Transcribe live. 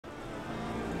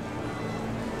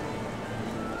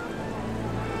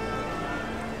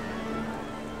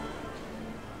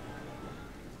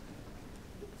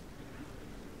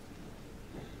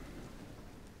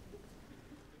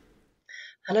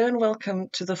Hello and welcome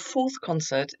to the fourth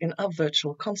concert in our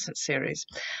virtual concert series.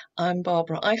 I'm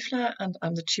Barbara Eifler and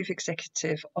I'm the Chief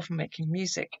Executive of Making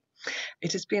Music.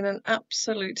 It has been an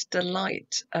absolute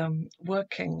delight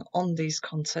working on these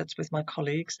concerts with my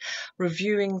colleagues,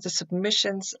 reviewing the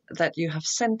submissions that you have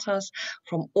sent us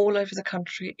from all over the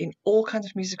country in all kinds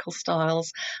of musical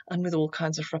styles and with all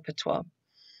kinds of repertoire.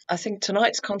 I think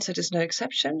tonight's concert is no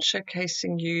exception,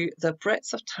 showcasing you the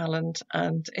breadth of talent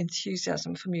and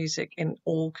enthusiasm for music in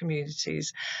all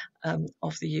communities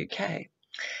of the UK.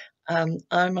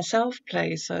 I myself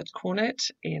play third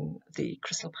cornet in the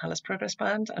Crystal Palace Progress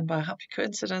Band, and by a happy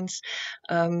coincidence,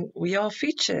 we are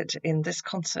featured in this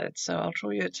concert, so I'll draw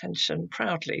your attention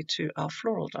proudly to our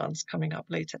floral dance coming up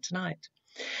later tonight.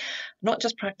 Not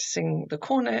just practicing the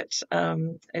cornet,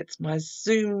 it's my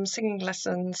Zoom singing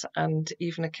lessons and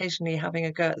even occasionally having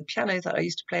a go at the piano that I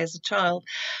used to play as a child.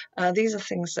 These are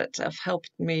things that have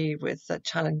helped me with the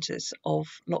challenges of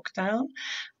lockdown,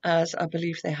 as I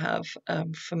believe they have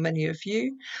for many of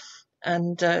you.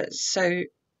 And so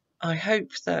I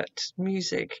hope that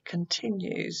music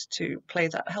continues to play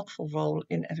that helpful role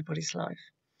in everybody's life.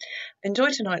 Enjoy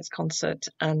tonight's concert,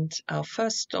 and our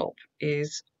first stop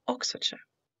is Oxfordshire.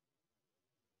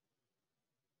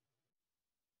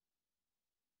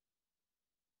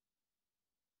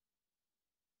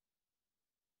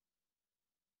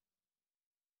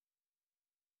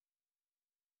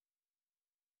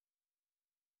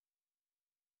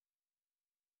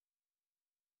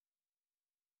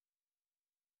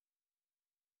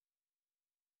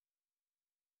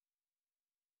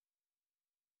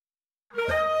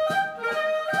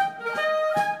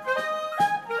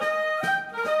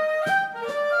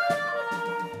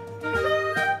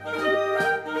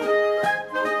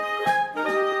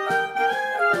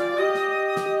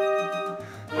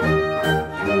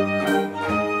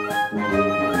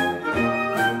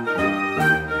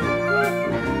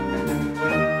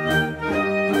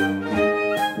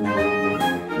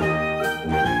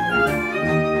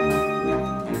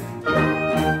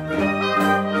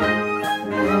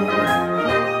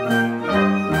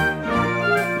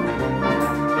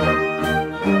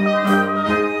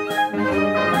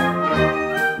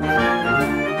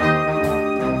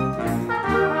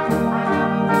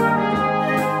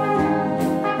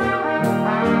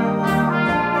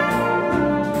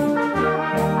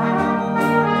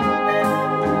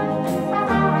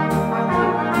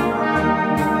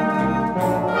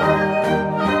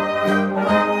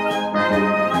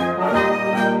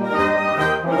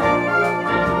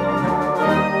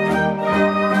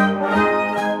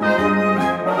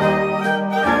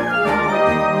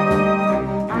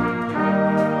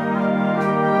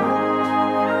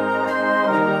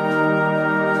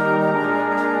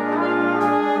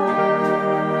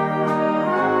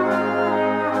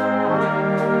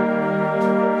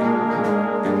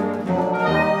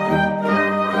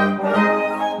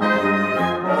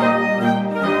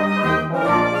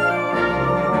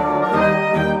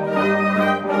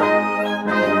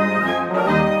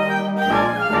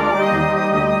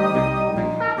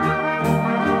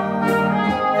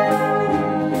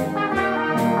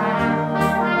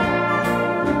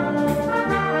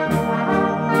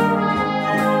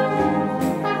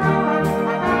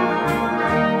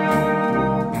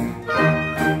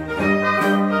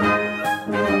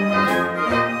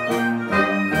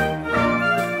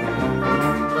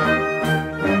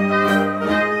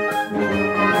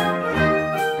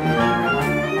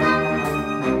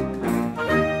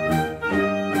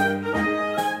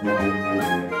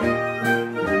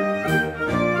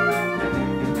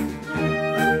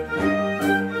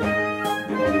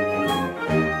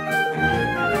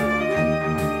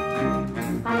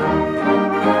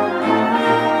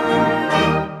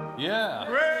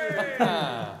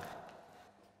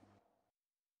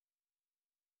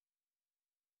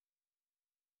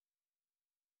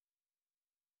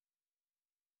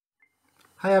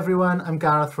 Hi everyone, I'm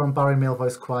Gareth from Barry Male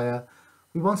Voice Choir.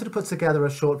 We wanted to put together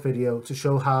a short video to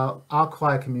show how our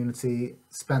choir community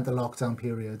spent the lockdown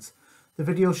period. The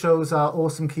video shows our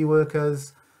awesome key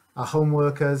workers, our home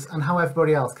workers, and how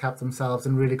everybody else kept themselves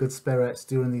in really good spirits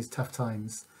during these tough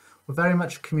times. We're very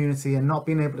much a community and not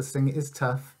being able to sing is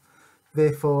tough.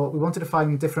 Therefore, we wanted to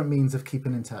find different means of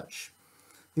keeping in touch.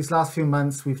 These last few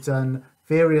months we've done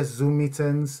various Zoom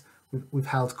meetings, we've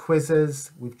held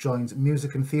quizzes, we've joined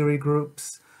music and theory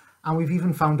groups, and we've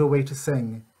even found a way to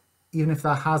sing, even if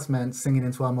that has meant singing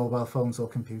into our mobile phones or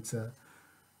computer.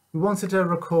 We wanted to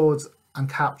record and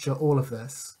capture all of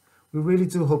this. We really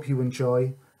do hope you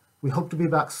enjoy. We hope to be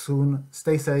back soon.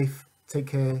 Stay safe, take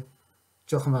care.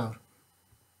 Diolch yn fawr.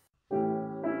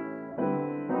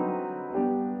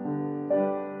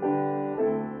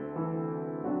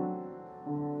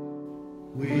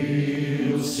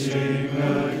 We'll sing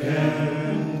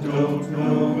again, don't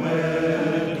know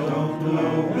where, don't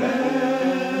know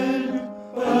when,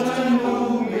 but I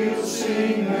know we'll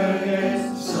sing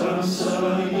again some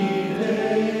sunny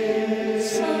day.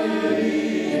 Sunny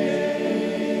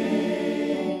day.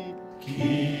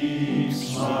 Keep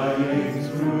smiling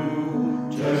through,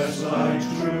 just like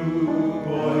true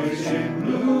boys in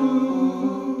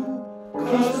blue,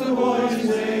 'cause the boys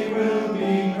they will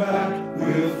be back,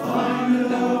 we'll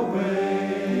find a way.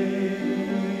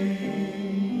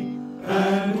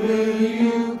 And will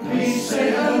you please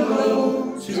say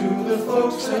hello to the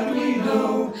folks that we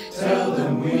know, tell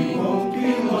them we won't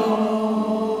be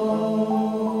long.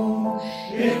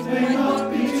 It may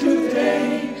not be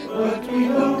today, but we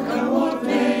know come what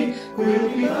may, we'll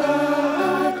be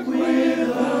back with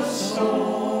a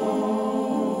song.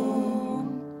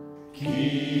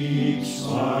 Keep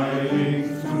smiling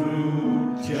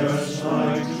through, just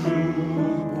like true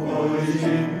boys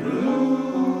in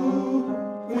blue.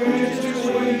 We're just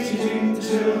waiting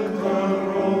till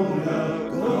Corona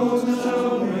goes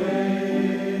away.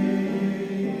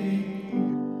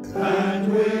 And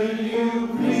will you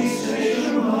please say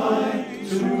goodbye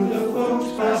to the folks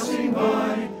passing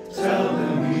by, tell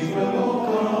them we will walk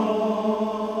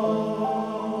on.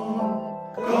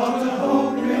 Got a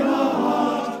hope in our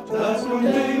heart that one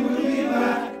day we'll be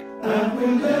back, and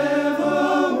we'll never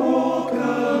walk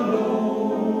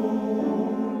alone.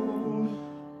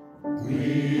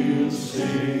 We'll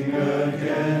sing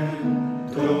again,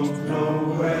 don't know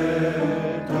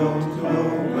where, don't know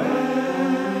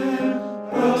when,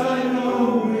 but I know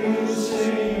we'll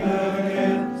sing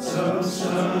again some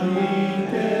sunny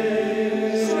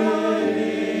day.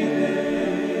 Sunny day.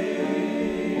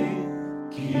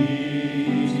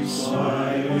 Keep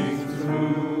smiling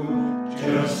through,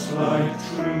 just like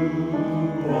true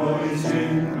boys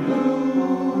in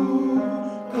blue,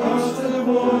 'cause the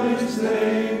boys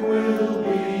they will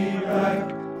be back,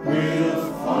 we'll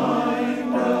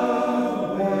find a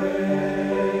way.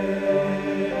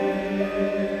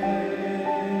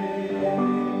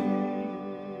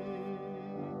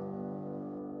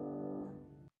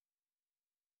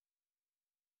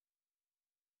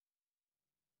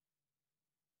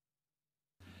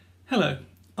 Hello,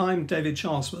 I'm David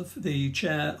Charlesworth, the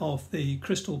chair of the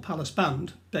Crystal Palace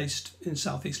Band based in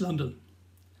South East London.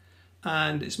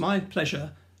 And it's my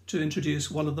pleasure to introduce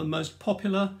one of the most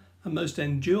popular and most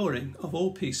enduring of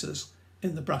all pieces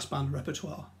in the brass band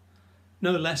repertoire,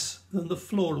 no less than the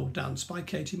Floral Dance by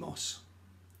Katie Moss.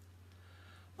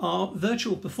 Our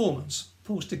virtual performance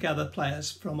pulls together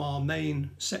players from our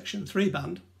main Section 3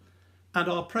 band and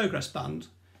our Progress band,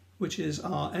 which is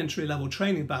our entry-level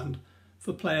training band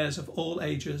for players of all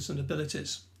ages and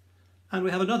abilities. And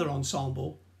we have another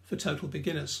ensemble for total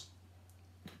beginners.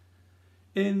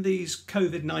 In these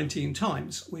COVID-19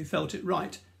 times, we felt it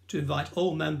right to invite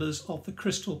all members of the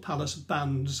Crystal Palace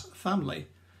Band's family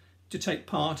to take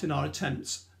part in our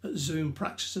attempts at Zoom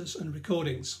practices and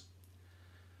recordings.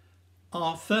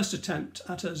 Our first attempt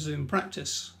at a Zoom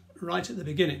practice, right at the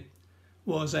beginning,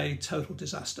 was a total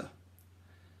disaster.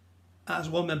 As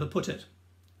one member put it,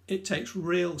 it takes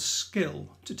real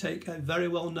skill to take a very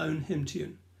well-known hymn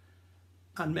tune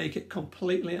and make it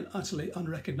completely and utterly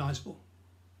unrecognisable.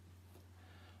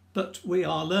 But we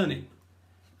are learning,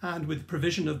 and with the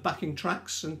provision of backing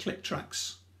tracks and click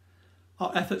tracks,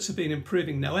 our efforts have been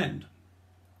improving no end.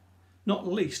 Not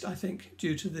least, I think,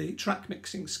 due to the track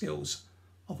mixing skills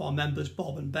of our members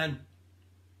Bob and Ben.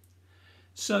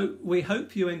 So we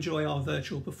hope you enjoy our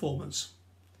virtual performance.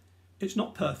 It's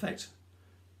not perfect,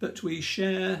 but we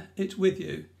share it with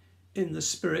you in the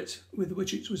spirit with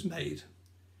which it was made,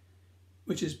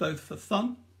 which is both for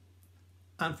fun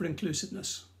and for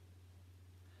inclusiveness.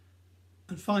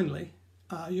 And finally,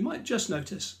 you might just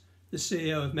notice the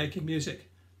CEO of Making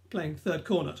Music playing third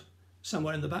cornet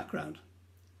somewhere in the background.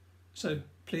 So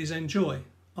please enjoy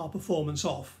our performance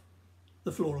of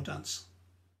the Floral Dance.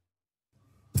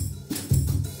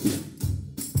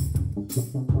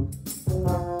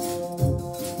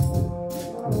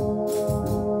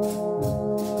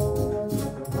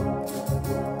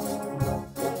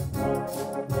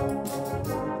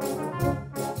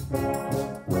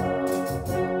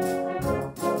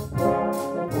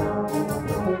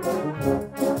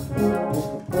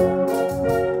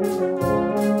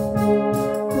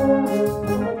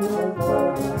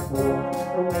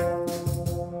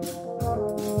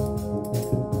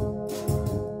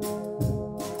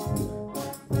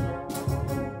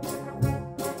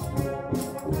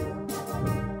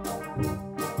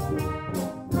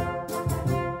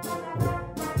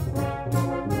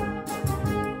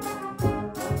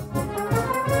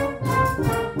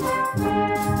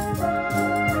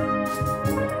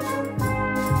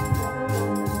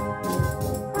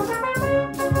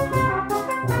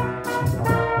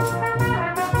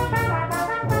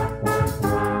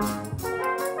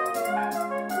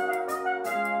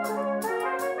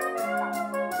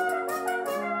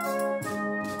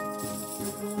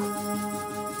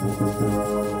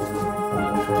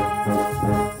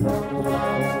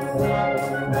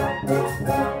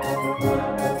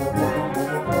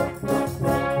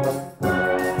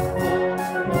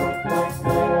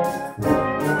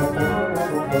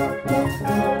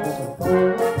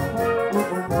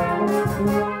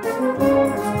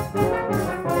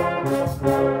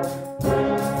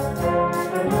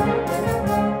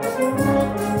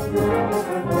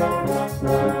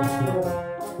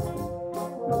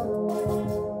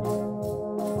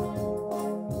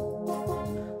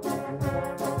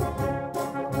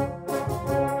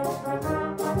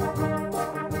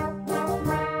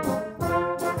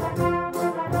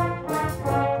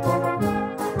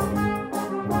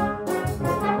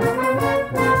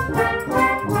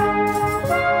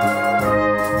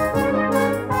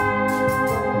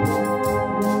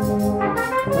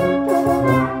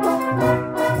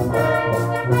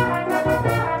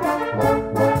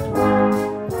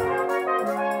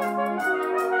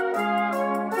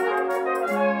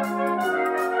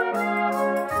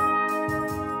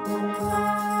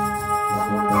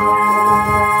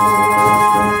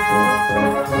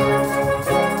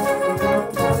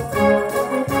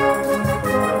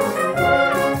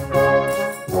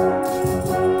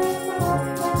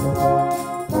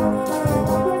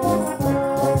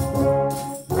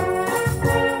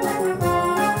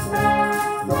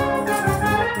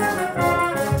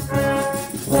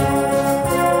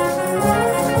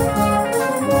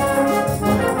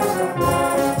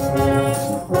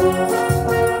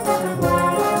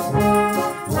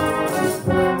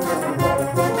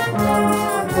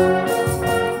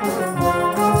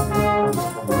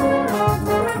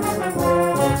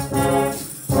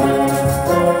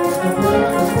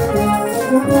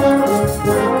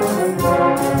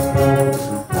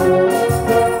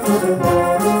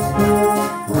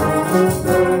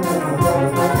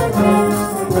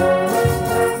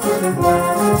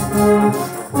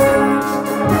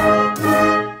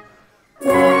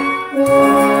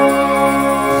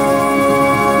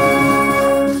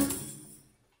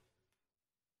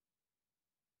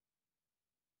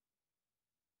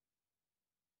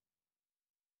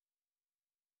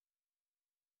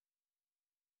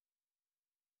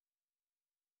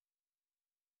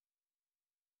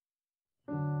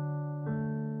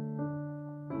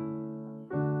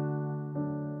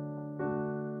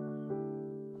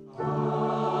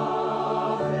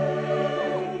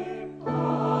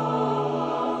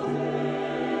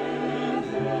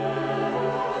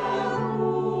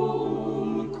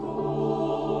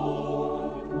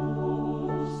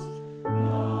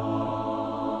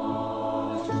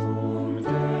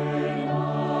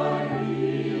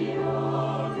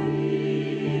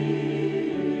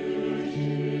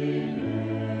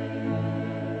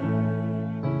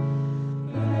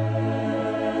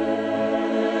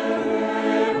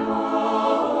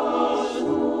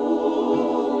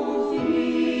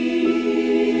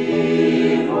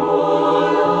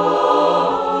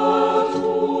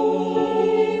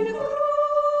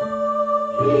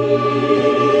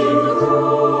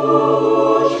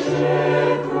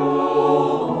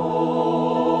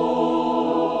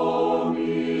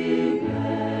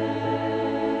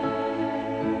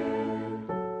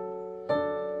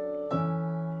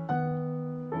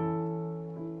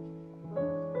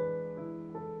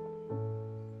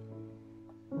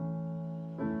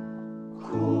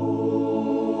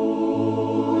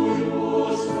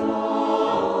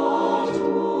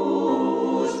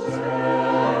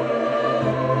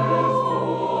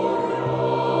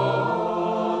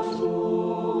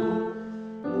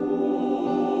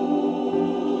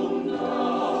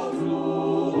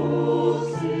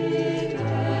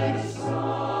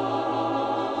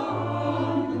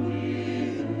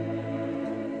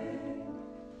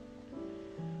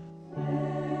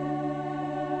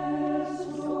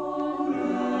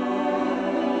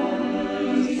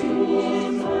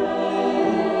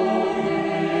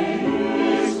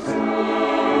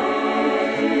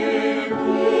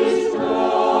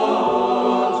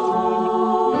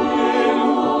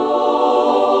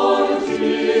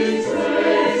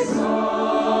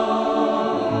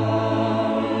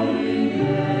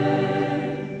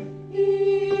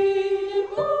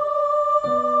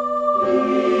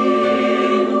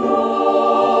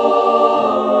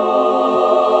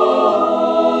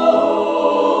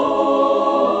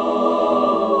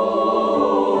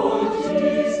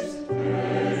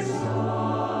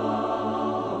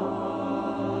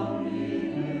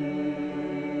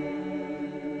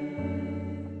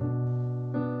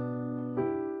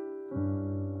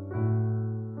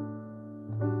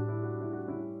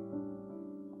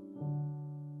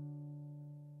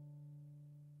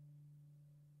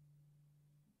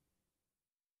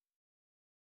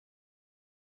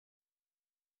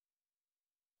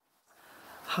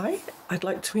 Hi, I'd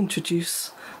like to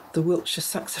introduce the Wiltshire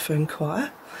Saxophone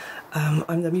Choir.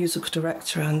 I'm the musical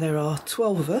director and there are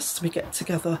 12 of us. We get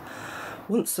together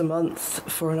once a month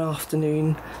for an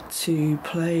afternoon to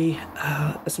play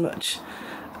as much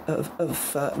of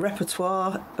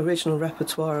repertoire, original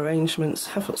repertoire arrangements,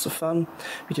 have lots of fun.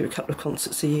 We do a couple of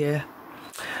concerts a year.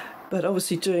 But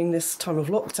obviously during this time of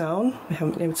lockdown, we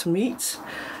haven't been able to meet.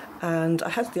 And I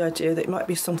had the idea that it might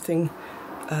be something,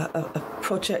 a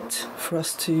project for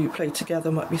us to play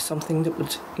together might be something that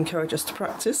would encourage us to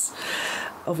practice.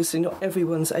 Obviously not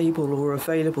everyone's able or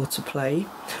available to play,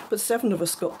 but 7 of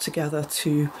us got together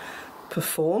to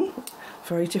perform.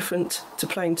 Very different to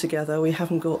playing together. We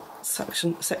haven't got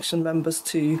section members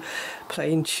to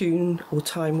play in tune or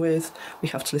time with. We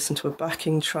have to listen to a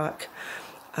backing track,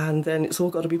 and then it's all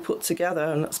got to be put together,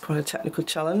 and that's quite a technical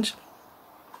challenge.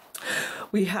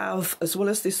 We have, as well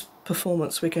as this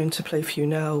performance we're going to play for you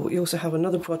now, we also have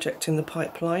another project in the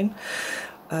pipeline.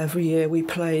 Every year we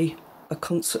play a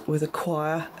concert with a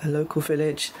choir, a local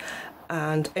village,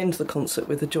 and end the concert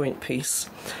with a joint piece.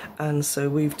 And so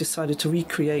we've decided to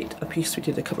recreate a piece we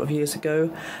did a couple of years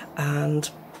ago, and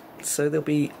so there'll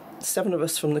be 7 of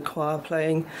us from the choir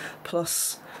playing,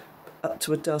 plus up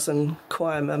to a dozen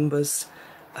choir members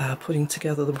putting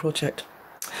together the project.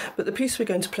 But the piece we're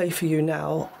going to play for you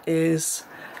now is,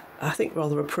 I think,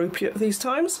 rather appropriate for these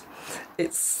times.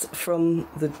 It's from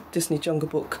the Disney Jungle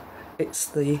Book. It's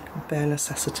the Bare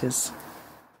Necessities.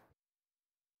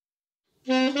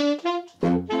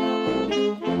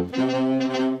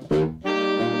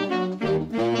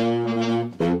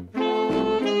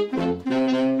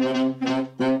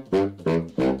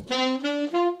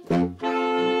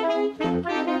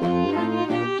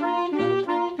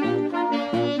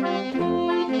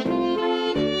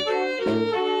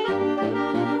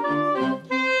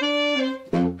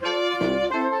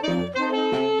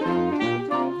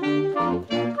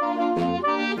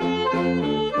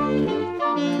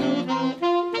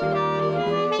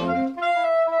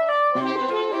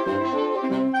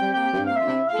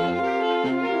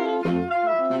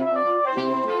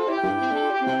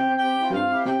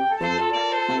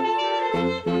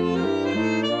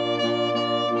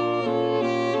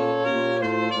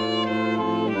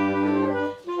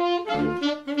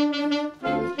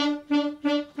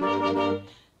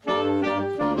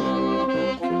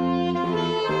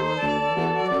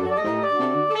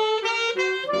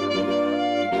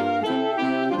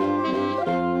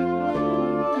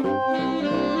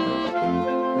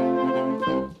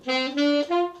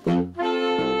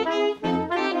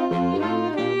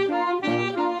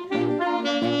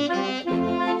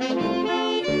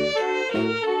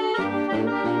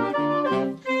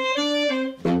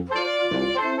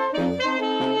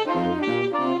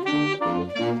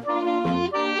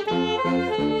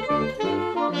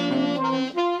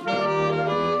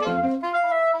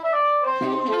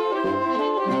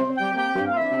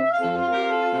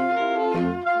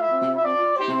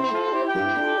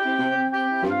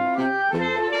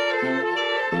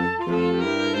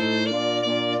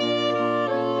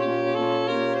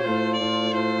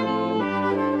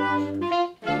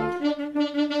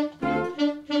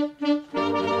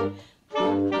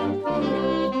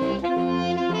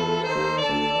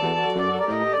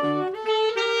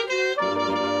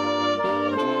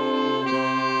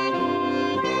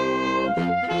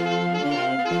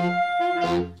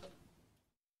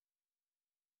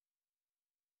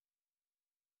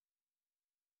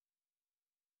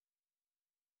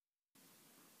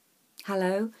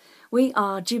 Hello, we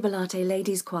are Jubilate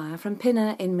Ladies Choir from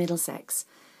Pinner in Middlesex.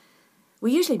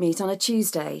 We usually meet on a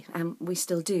Tuesday, and we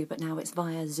still do, but now it's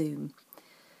via Zoom.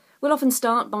 We'll often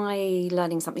start by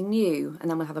learning something new, and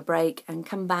then we'll have a break and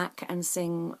come back and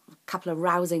sing a couple of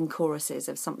rousing choruses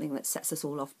of something that sets us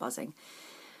all off buzzing.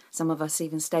 Some of us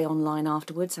even stay online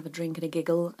afterwards, have a drink and a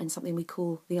giggle, and something we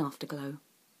call the afterglow.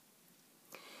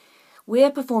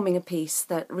 We're performing a piece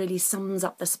that really sums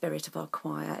up the spirit of our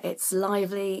choir. It's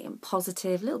lively and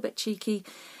positive, a little bit cheeky,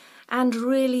 and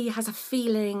really has a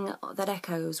feeling that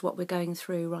echoes what we're going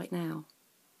through right now.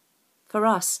 For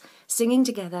us, singing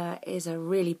together is a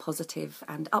really positive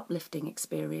and uplifting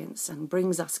experience and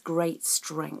brings us great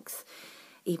strength,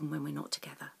 even when we're not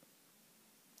together.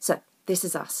 So, this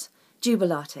is us,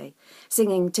 Jubilate,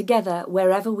 singing Together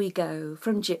Wherever We Go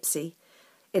from Gypsy,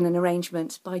 in an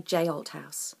arrangement by J.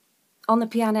 Althouse. On the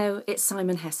piano, it's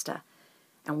Simon Hester,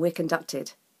 and we're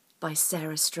conducted by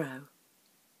Sarah Stroh.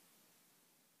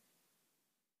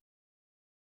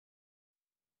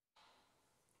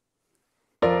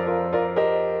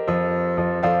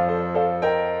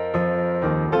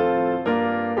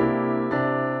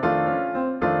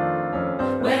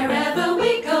 Wherever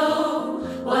we go,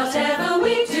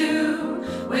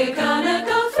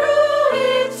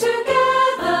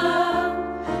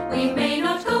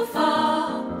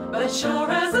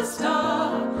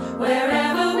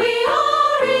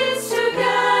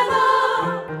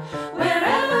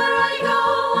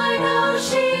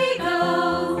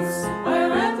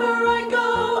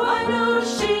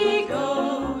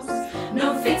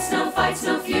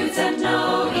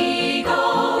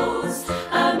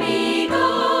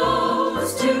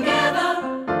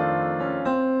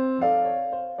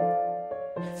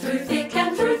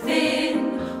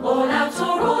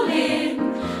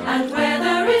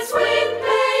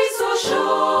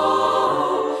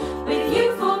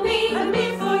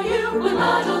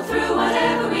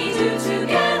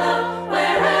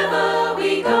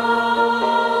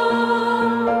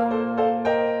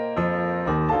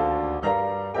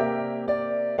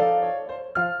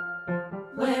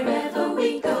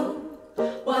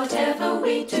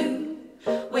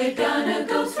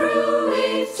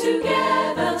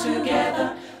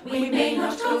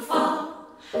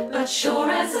 but sure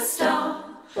as a star.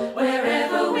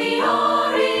 Wherever we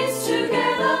are is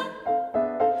together.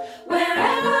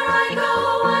 Wherever I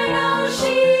go, I know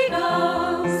she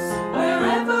goes.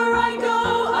 Wherever I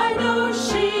go, I know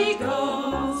she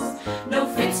goes. No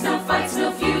fits, no fights,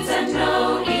 no feuds, and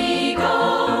no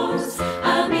egos.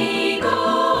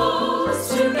 Amigos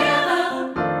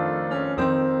together.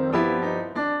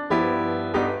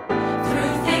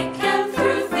 Through thick and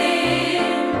through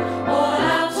thin, all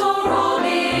out or all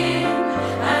in,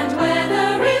 and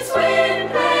whether it's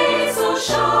wind, blaze, or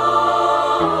shine.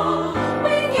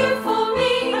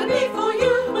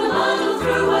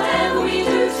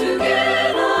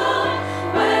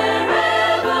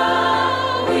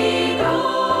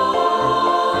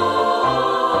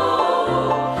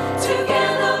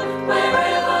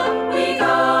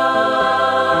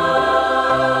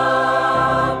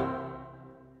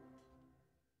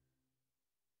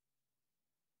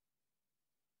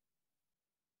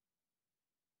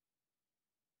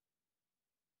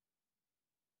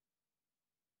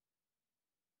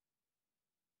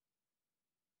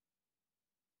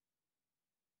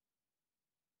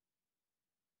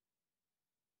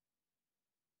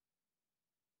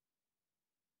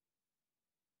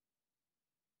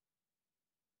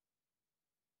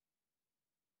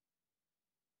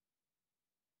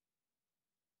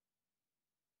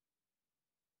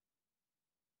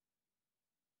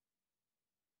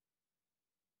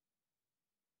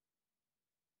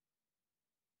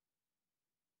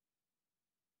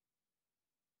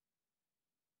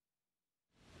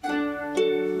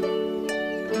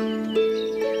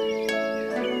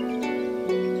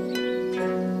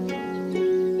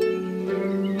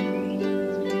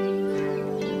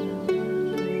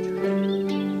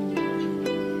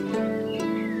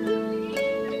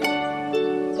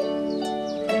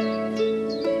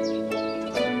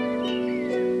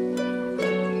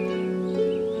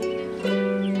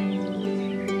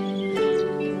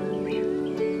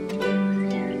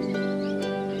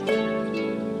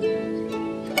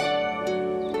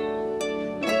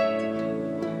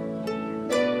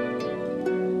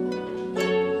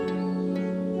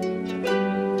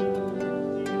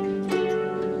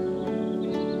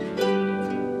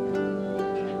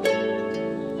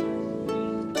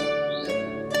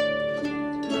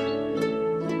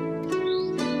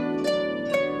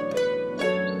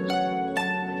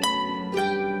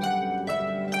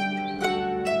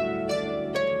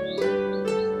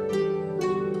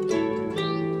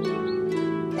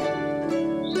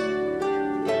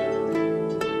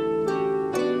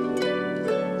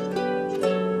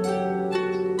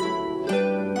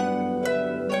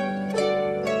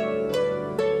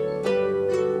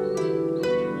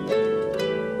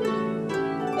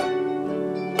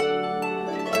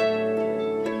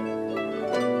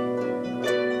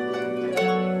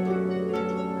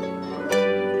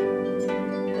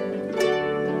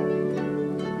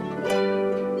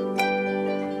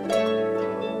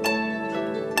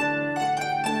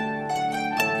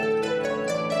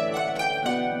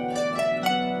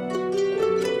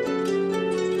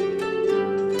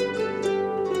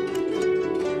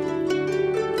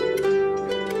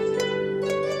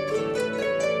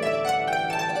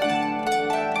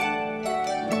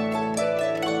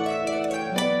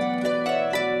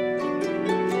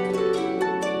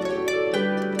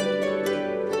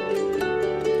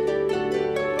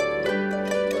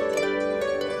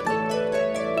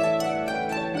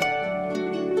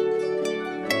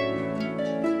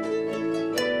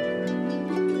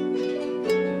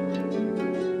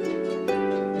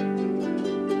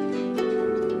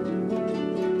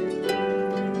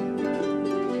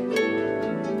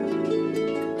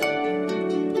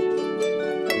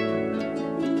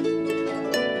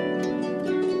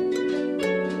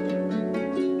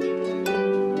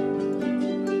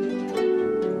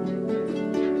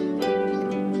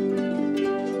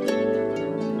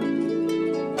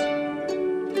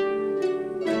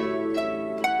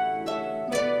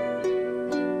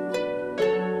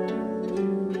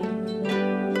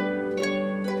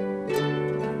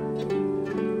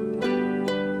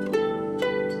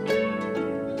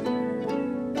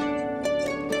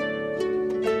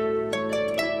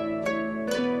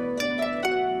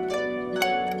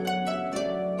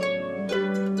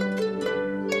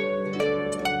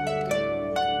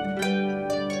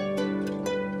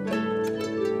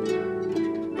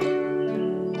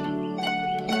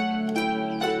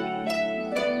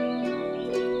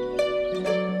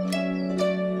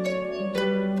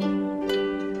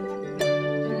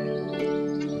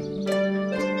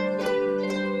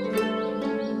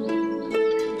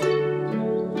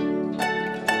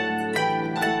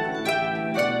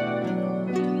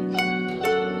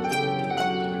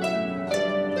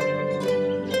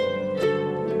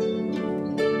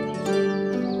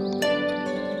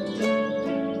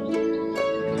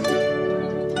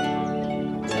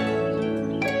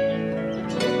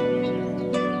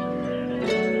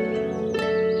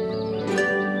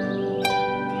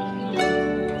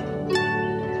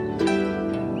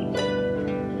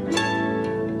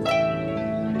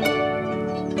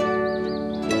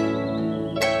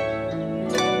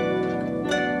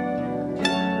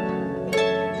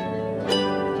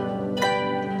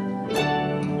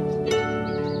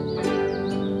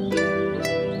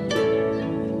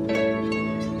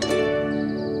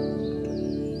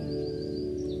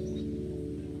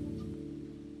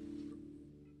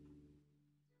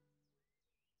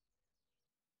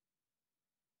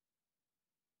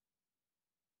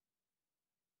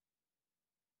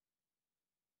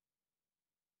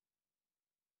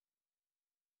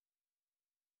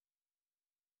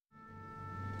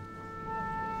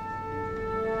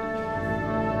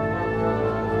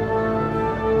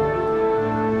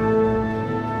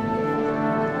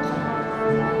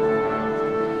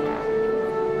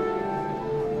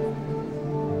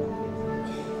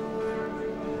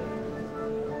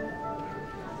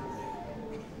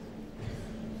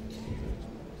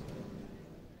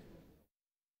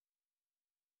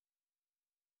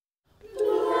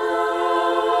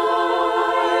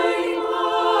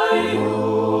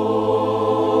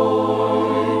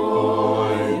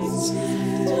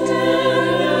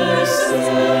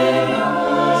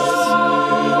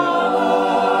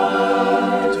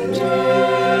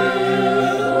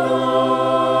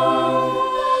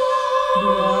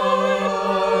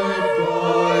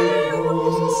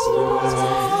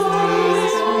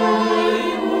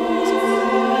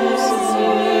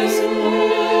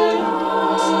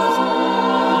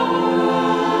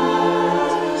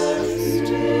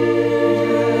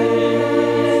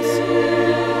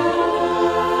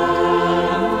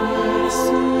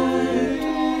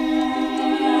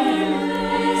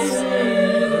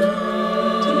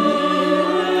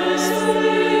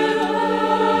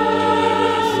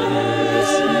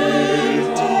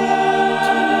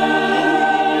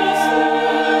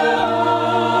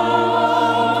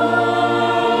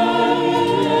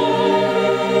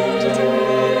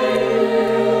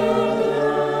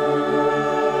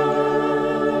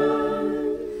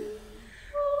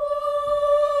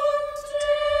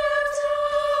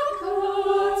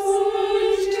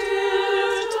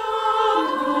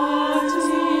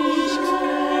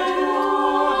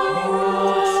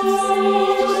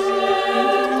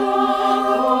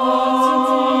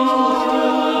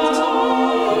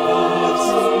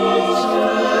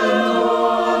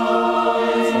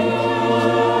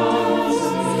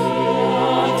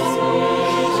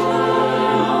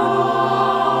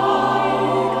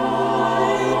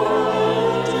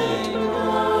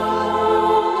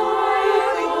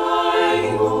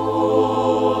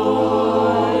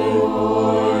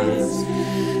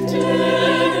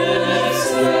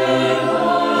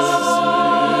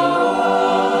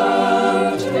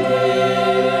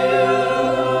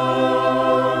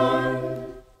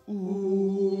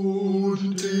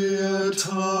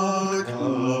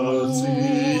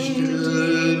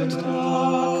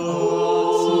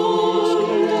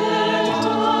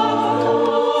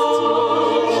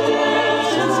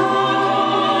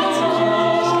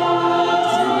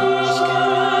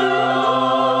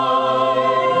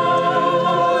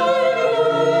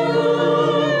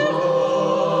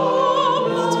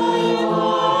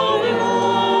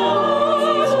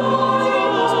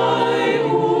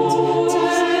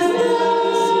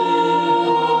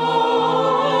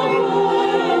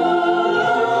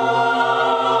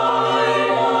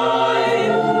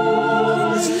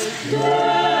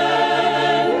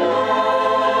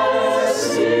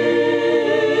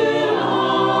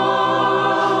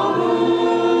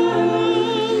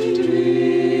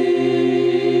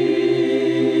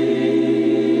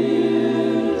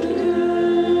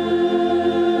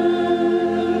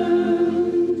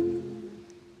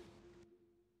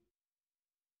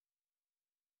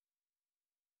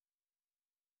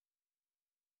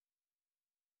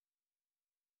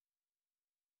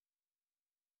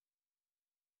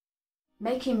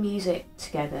 Making music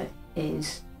together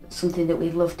is something that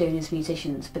we love doing as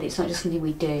musicians, but it's not just something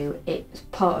we do, it's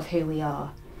part of who we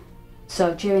are.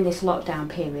 So during this lockdown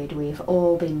period, we've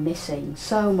all been missing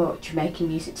so much making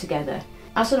music together.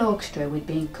 As an orchestra, we've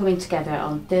been coming together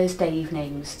on Thursday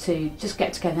evenings to just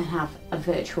get together and have a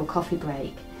virtual coffee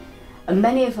break. And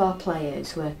many of our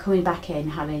players were coming back in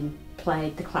having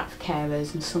played the Clap for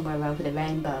Carers and Somewhere Over the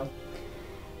Rainbow.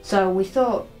 So we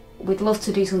thought we'd love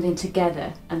to do something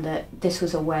together, and that this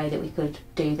was a way that we could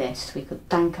do this. We could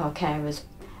thank our carers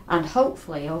and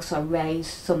hopefully also raise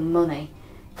some money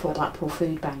for Blackpool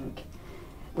Food Bank.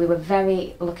 We were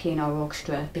very lucky in our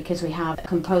orchestra because we have a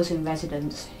composer in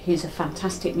residence who's a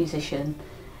fantastic musician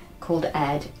called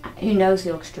Ed, who knows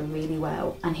the orchestra really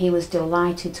well, and he was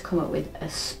delighted to come up with a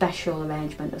special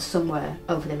arrangement of Somewhere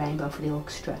Over the Rainbow for the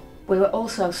orchestra. We were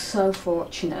also so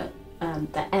fortunate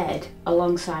that Ed,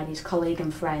 alongside his colleague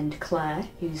and friend Claire,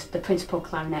 who's the principal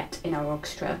clarinet in our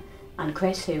orchestra, and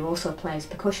Chris, who also plays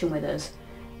percussion with us,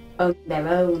 own their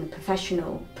own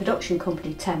professional production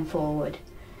company, 10 Forward,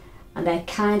 and they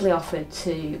kindly offered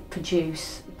to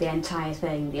produce the entire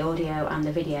thing, the audio and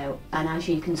the video, and as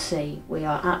you can see, we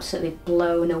are absolutely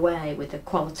blown away with the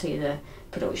quality of the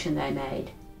production they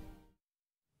made.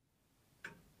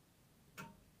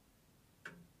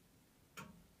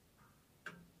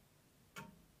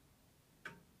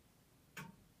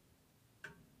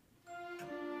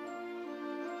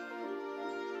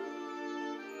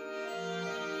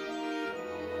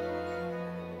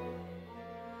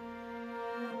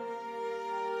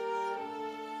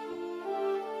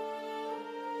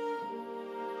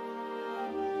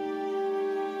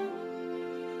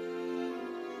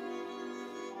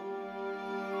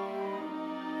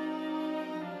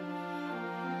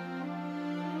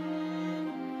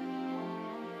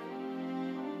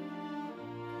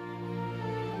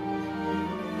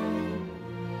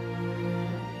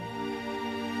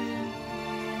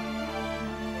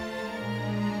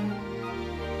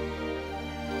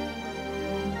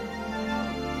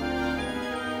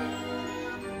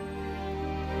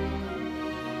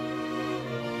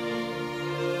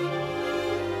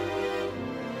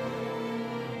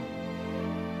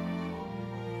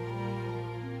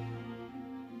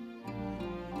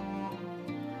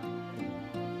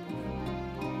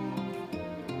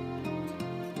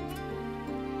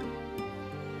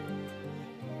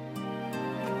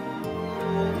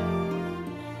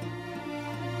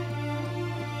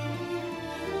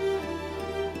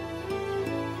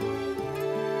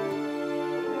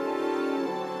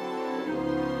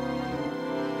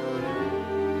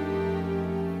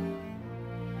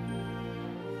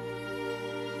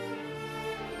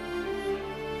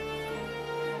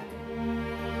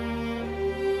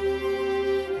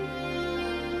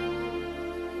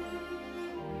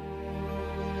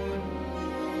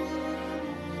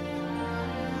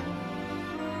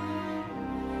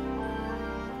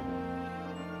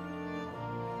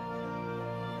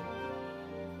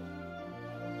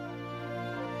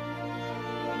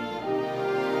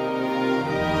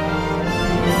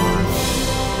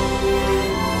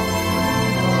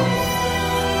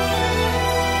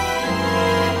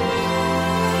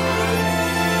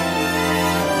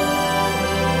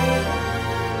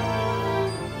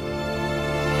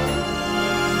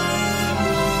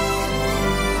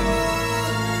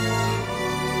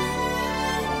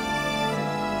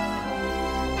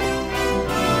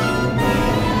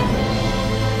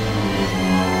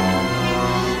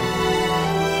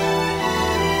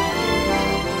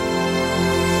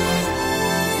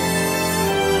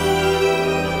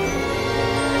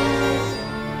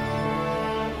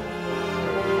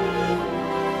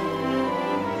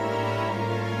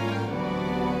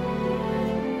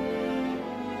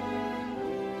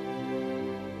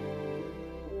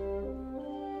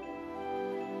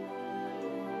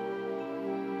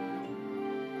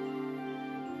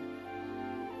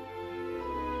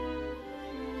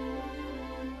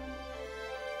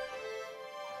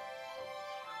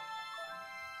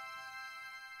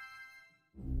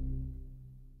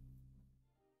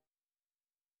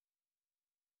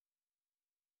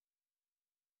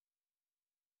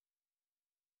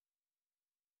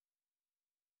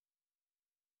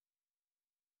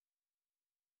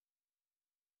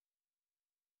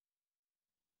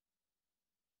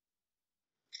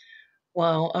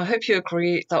 Well, I hope you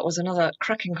agree that was another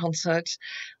cracking concert.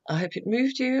 I hope it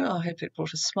moved you, I hope it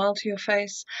brought a smile to your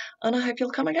face, and I hope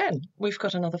you'll come again. We've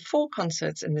got another 4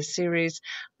 concerts in this series.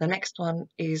 The next one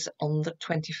is on the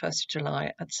 21st of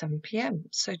July at 7 p.m,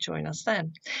 so join us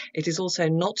then. It is also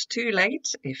not too late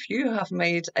if you have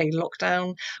made a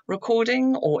lockdown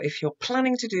recording, or if you're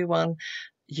planning to do one,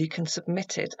 you can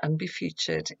submit it and be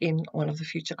featured in one of the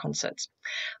future concerts.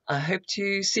 I hope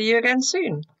to see you again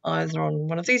soon, either on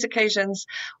one of these occasions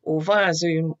or via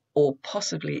Zoom, or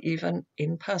possibly even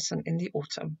in person in the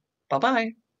autumn.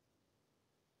 Bye-bye.